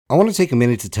I want to take a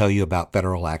minute to tell you about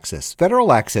Federal Access.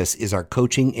 Federal Access is our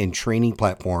coaching and training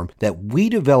platform that we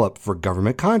developed for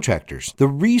government contractors. The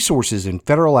resources in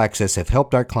Federal Access have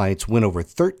helped our clients win over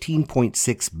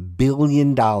 $13.6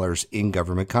 billion in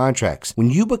government contracts. When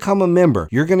you become a member,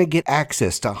 you're going to get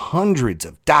access to hundreds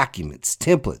of documents,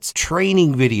 templates,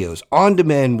 training videos,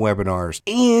 on-demand webinars,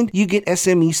 and you get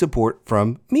SME support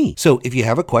from me. So if you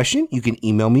have a question, you can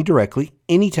email me directly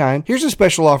anytime. Here's a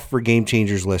special offer for Game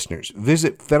Changers listeners.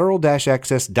 Visit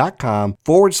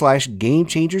federal-access.com/Game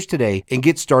Changers today and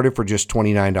get started for just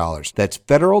 $29. That's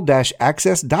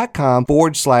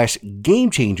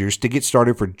federal-access.com/Game Changers to get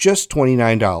started for just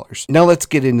 $29. Now let's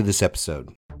get into this episode.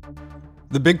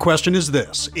 The big question is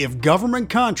this: if government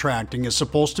contracting is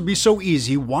supposed to be so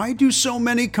easy, why do so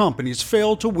many companies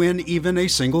fail to win even a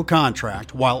single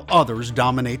contract while others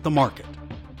dominate the market?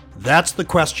 That's the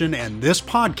question, and this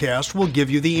podcast will give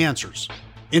you the answers.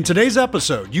 In today's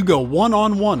episode, you go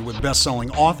one-on-one with best-selling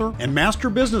author and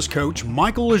master business coach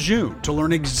Michael Lejeune to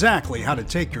learn exactly how to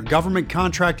take your government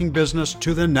contracting business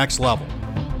to the next level.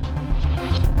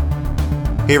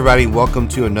 Hey everybody, welcome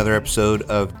to another episode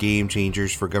of Game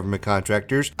Changers for Government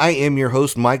Contractors. I am your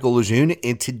host, Michael Lejeune,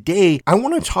 and today I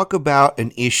want to talk about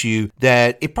an issue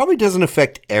that it probably doesn't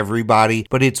affect everybody,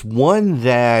 but it's one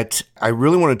that I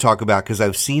really want to talk about because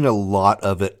I've seen a lot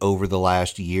of it over the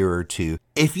last year or two.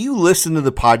 If you listen to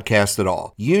the podcast at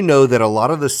all, you know that a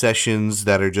lot of the sessions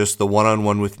that are just the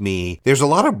one-on-one with me, there's a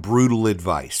lot of brutal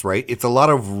advice, right? It's a lot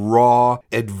of raw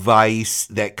advice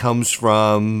that comes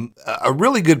from a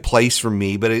really good place from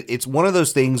me, but it's one of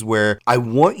those things where I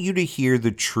want you to hear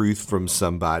the truth from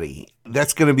somebody.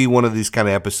 That's going to be one of these kind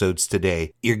of episodes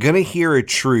today. You're going to hear a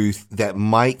truth that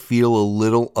might feel a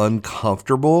little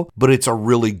uncomfortable, but it's a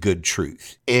really good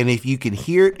truth. And if you can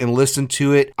hear it and listen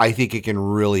to it, I think it can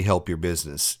really help your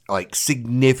business, like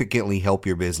significantly help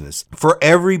your business. For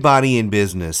everybody in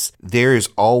business, there is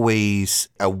always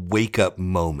a wake-up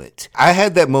moment. I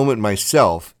had that moment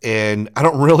myself, and I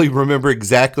don't really remember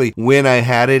exactly when I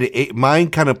had it. Mine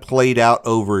kind of played out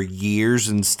over years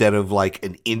instead of like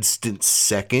an instant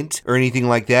second or anything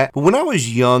like that. But when I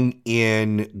was young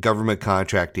in government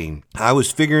contracting, I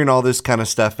was figuring all this kind of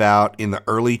stuff out in the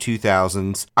early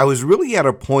 2000s. I was really at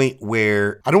a point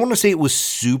where I don't want to say it was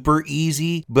super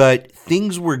easy, but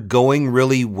things were going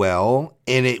really well.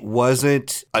 And it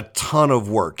wasn't a ton of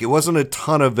work. It wasn't a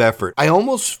ton of effort. I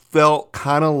almost felt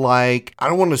kind of like, I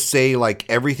don't want to say like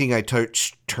everything I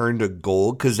touched turned to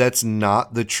gold, because that's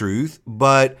not the truth.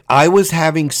 But I was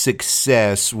having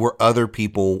success where other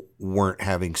people weren't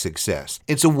having success.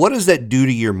 And so what does that do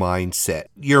to your mindset?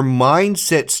 Your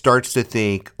mindset starts to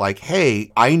think like,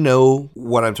 hey, I know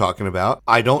what I'm talking about.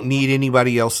 I don't need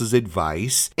anybody else's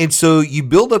advice. And so you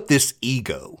build up this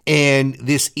ego, and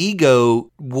this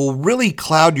ego will really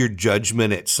cloud your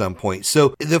judgment at some point.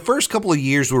 So the first couple of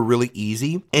years were really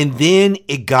easy, and then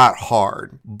it got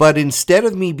hard. But instead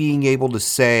of me being able to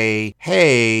say,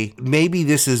 hey, maybe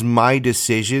this is my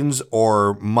decisions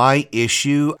or my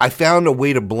issue, I found a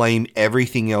way to blame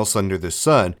everything else under the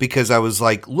sun, because I was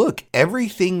like, look,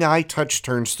 everything I touch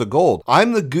turns to gold.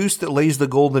 I'm the goose that lays the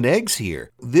golden eggs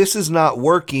here. This is not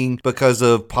working because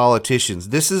of politicians.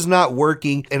 This is not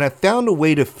working. And I found a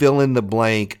way to fill in the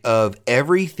blank of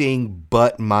everything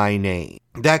but my name.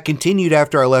 That continued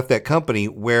after I left that company,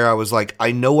 where I was like,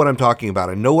 I know what I'm talking about.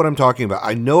 I know what I'm talking about.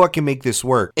 I know I can make this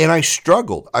work. And I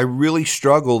struggled. I really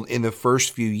struggled in the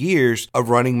first few years of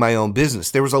running my own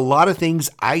business. There was a lot of things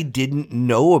I didn't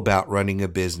know about running a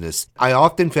business. I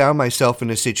often found myself in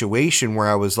a situation where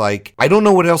I was like, I don't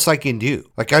know what else I can do.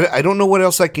 Like, I don't know what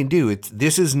else I can do.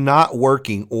 This is not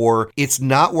working, or it's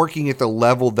not working at the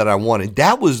level that I wanted.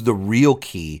 That was the real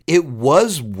key. It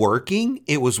was working.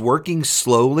 It was working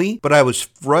slowly, but I was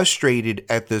frustrated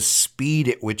at the speed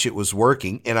at which it was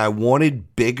working, and I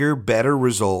wanted bigger, better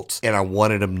results, and I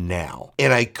wanted them now,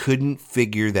 and I couldn't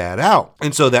figure that out.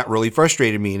 And so that really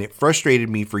frustrated me, and it frustrated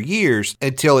me for years,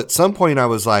 until at some point I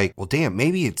was like, well, damn,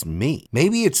 maybe it's me.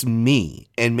 Maybe it's me,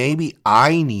 and maybe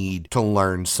I need to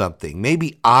learn something.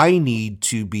 Maybe I need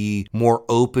to be more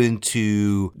open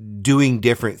to doing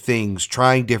different things,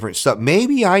 trying different stuff.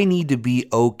 Maybe I need to be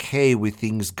okay with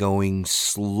things going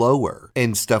slower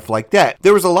and stuff like that.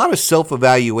 There was a lot of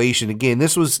self-evaluation. Again,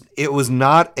 it was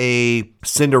not a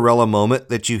Cinderella moment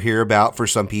that you hear about for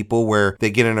some people, where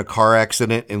they get in a car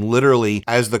accident and literally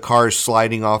as the car is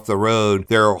sliding off the road,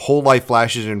 their whole life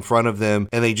flashes in front of them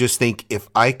and they just think, if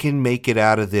I can make it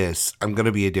out of this, I'm going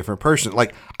to be a different person.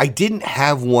 Like, I didn't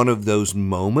have one of those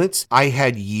moments. I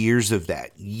had years of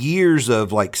that, years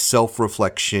of like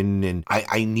self-reflection, and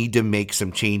I need to make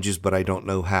some changes, but I don't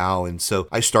know how. And so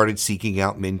I started seeking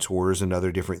out mentors and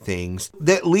other different things. things.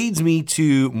 That leads me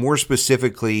to more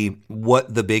specifically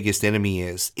what the biggest enemy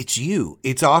is. It's you.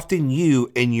 It's often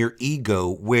you and your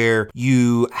ego, where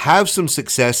you have some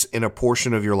success in a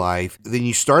portion of your life, then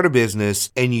you start a business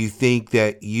and you think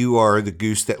that you are the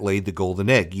goose that laid the golden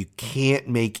egg. You can't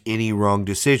make any wrong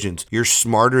decisions. You're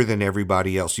smarter than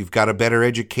everybody else. You've got a better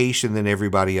education than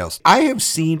everybody else. I have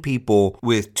seen people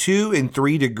with 2 and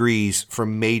 3 degrees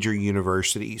from major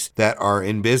universities that are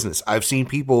in business. I've seen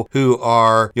people who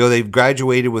are, they've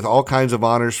graduated with all kinds of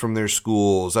honors from their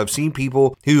schools. I've seen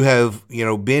people who have,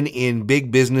 been in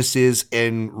big businesses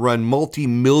and run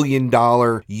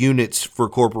multi-million-dollar units for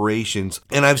corporations.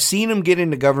 And I've seen them get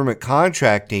into government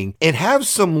contracting and have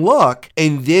some luck.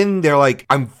 And then they're like,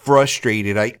 I'm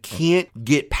frustrated. I can't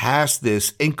get past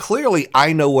this. And clearly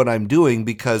I know what I'm doing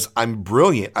because I'm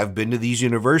brilliant. I've been to these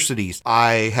universities.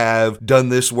 I have done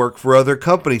this work for other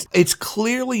companies. It's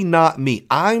clearly not me.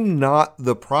 I'm not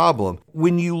the problem.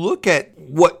 When you look at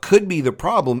what could be the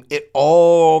problem, it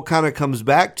all kind of comes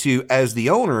back to, as the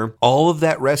owner, all of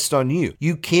that rests on you.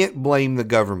 You can't blame the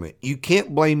government. You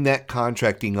can't blame that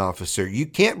contracting officer. You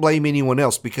can't blame anyone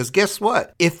else, because guess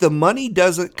what? If the money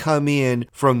doesn't come in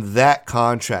from that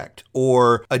contract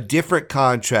or a different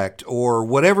contract or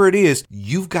whatever it is,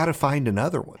 you've got to find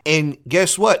another one. And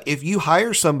guess what? If you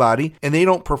hire somebody and they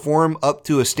don't perform up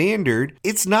to a standard,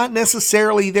 it's not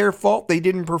necessarily their fault they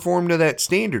didn't perform to that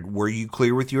standard. Were you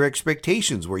clear with your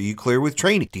expectations? Were you clear with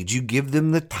training? Did you give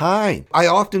them the time? I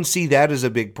often see that as a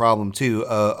big problem too,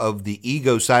 of the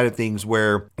ego side of things,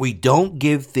 where we don't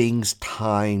give things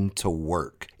time to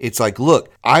work. It's like,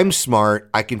 look, I'm smart.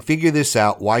 I can figure this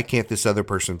out. Why can't this other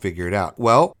person figure it out?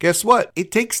 Well, guess what?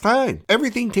 It takes time.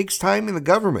 Everything takes time in the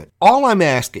government. All I'm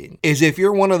asking is, if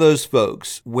you're one of those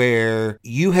folks where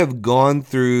you have gone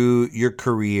through your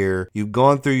career, you've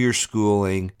gone through your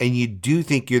schooling, and you do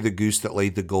think you're the goose that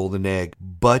laid the golden egg,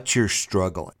 but you're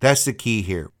struggling. That's the key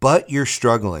here. But you're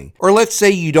struggling. Or let's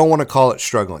say you don't want to call it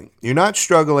struggling. You're not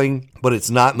struggling, but it's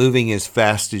not moving as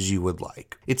fast as you would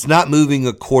like. It's not moving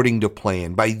according to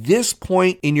plan. By this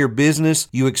point in your business,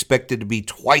 you expect it to be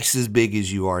twice as big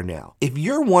as you are now. If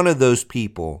you're one of those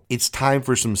people, it's time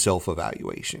for some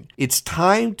self-evaluation. It's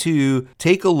time to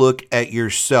take a look at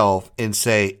yourself and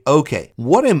say, okay,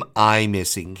 what am I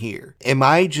missing here? Am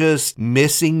I just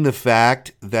missing the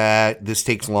fact that this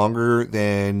takes longer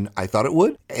than I thought it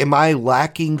would? Am I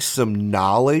lacking some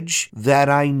knowledge that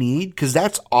I need? Because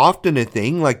that's often a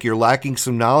thing, like you're lacking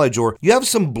some knowledge, or you have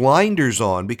some blinders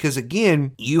on, because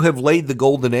again, you have laid the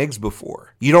golden eggs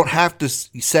before. You don't have to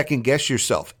second guess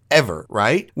yourself ever,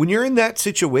 right? When you're in that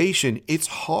situation, it's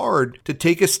hard to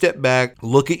take a step back,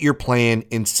 look at your plan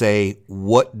and say,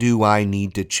 what do I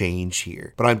need to change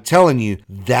here? But I'm telling you,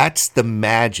 that's the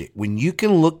magic. When you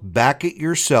can look back at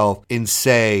yourself and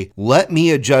say, let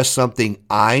me adjust something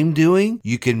I'm doing,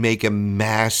 you can make a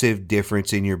massive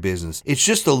difference in your business. It's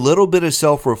just a little bit of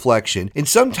self-reflection. And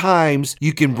sometimes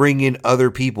you can bring in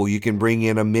other people. You can bring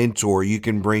in a mentor. You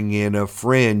can bring in a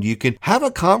friend. You can have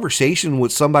a conversation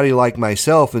with somebody like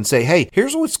myself and say, hey,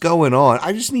 here's what's going on.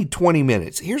 I just need 20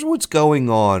 minutes. Here's what's going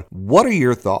on. What are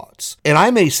your thoughts? And I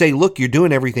may say, look, you're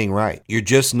doing everything right. You're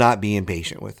just not being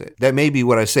patient with it. That may be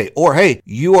what I say. Or, hey,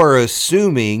 you are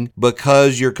assuming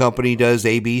because your company does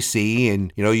ABC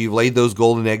and, you've laid those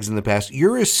golden eggs in the past,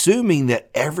 you're assuming that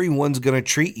everyone's going to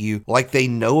treat you like they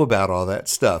know about all that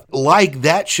stuff. Like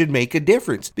that should make a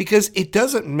difference, because it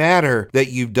doesn't matter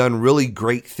that you've done really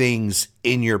great things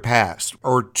in your past,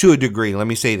 or to a degree. Let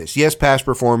me say this. Yes, past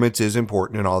performance is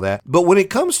important and all that. But when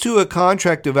it comes to a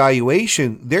contract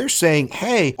evaluation, they're saying,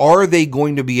 hey, are they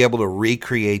going to be able to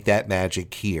recreate that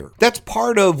magic here? That's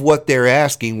part of what they're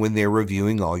asking when they're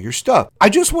reviewing all your stuff. I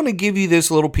just want to give you this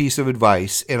little piece of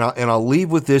advice, and I'll leave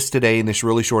with this today in this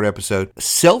really short episode.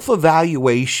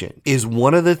 Self-evaluation is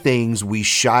one of the things we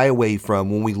shy away from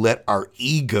when we let our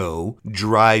ego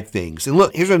drive things. And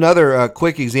look, here's another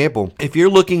quick example. If you're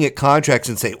looking at contracts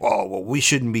and say, well, we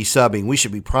shouldn't be subbing, we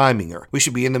should be priming, or we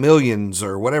should be in the millions,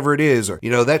 or whatever it is, or,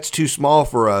 that's too small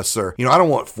for us, or, I don't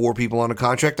want 4 people on a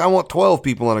contract, I want 12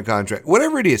 people on a contract,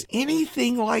 whatever it is.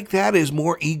 Anything like that is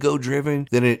more ego driven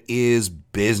than it is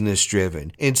business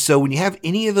driven. And so when you have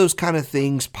any of those kind of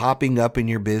things popping up in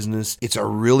your business, it's a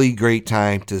really great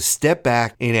time to step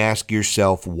back and ask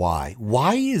yourself why.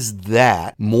 Why is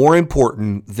that more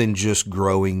important than just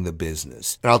growing the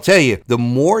business? And I'll tell you, the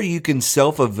more you can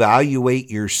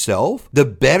self-evaluate yourself, the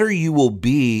better you will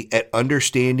be at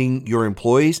understanding your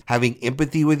employees, having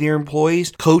empathy with your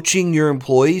employees, coaching your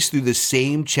employees through the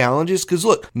same challenges. Because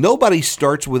look, nobody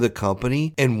starts with a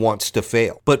company and wants to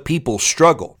fail, but people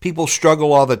struggle. People struggle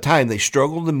struggle all the time. They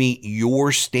struggle to meet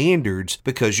your standards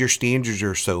because your standards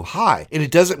are so high. And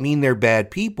it doesn't mean they're bad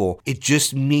people. It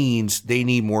just means they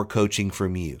need more coaching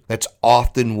from you. That's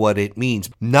often what it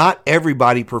means. Not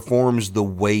everybody performs the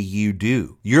way you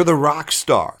do. You're the rock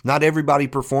star. Not everybody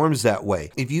performs that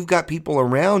way. If you've got people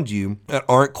around you that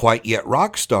aren't quite yet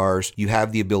rock stars, you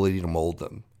have the ability to mold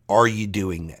them. Are you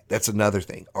doing that? That's another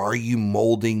thing. Are you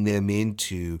molding them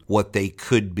into what they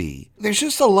could be? There's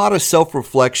just a lot of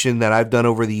self-reflection that I've done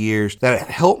over the years that have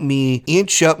helped me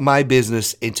inch up my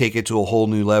business and take it to a whole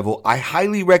new level. I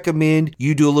highly recommend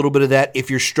you do a little bit of that if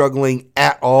you're struggling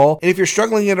at all. And if you're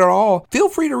struggling at all, feel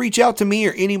free to reach out to me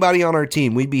or anybody on our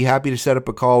team. We'd be happy to set up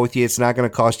a call with you. It's not going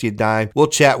to cost you a dime. We'll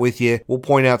chat with you. We'll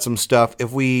point out some stuff.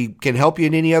 If we can help you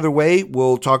in any other way,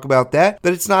 we'll talk about that.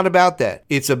 But it's not about that.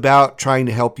 It's about trying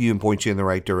to help you and point you in the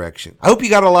right direction. I hope you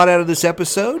got a lot out of this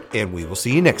episode, and we will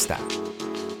see you next time.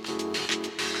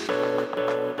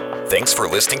 Thanks for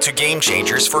listening to Game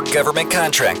Changers for Government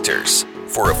Contractors.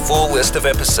 For a full list of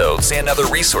episodes and other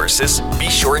resources, be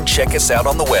sure and check us out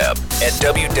on the web at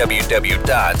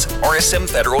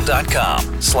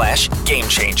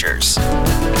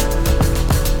www.rsmfederal.com/gamechangers.